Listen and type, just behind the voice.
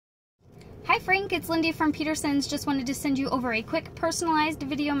Hi Frank, it's Lindy from Peterson's. Just wanted to send you over a quick personalized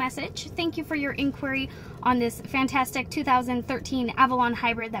video message. Thank you for your inquiry on this fantastic 2013 Avalon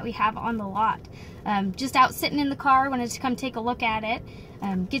hybrid that we have on the lot. Just out sitting in the car, wanted to come take a look at it.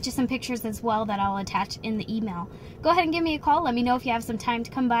 Get you some pictures as well that I'll attach in the email. Go ahead and give me a call. Let me know if you have some time to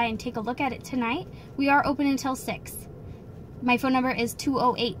come by and take a look at it tonight. We are open until 6. My phone number is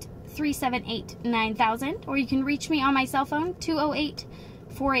 208-378-9000, or you can reach me on my cell phone,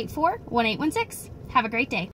 208-484-1816. Have a great day.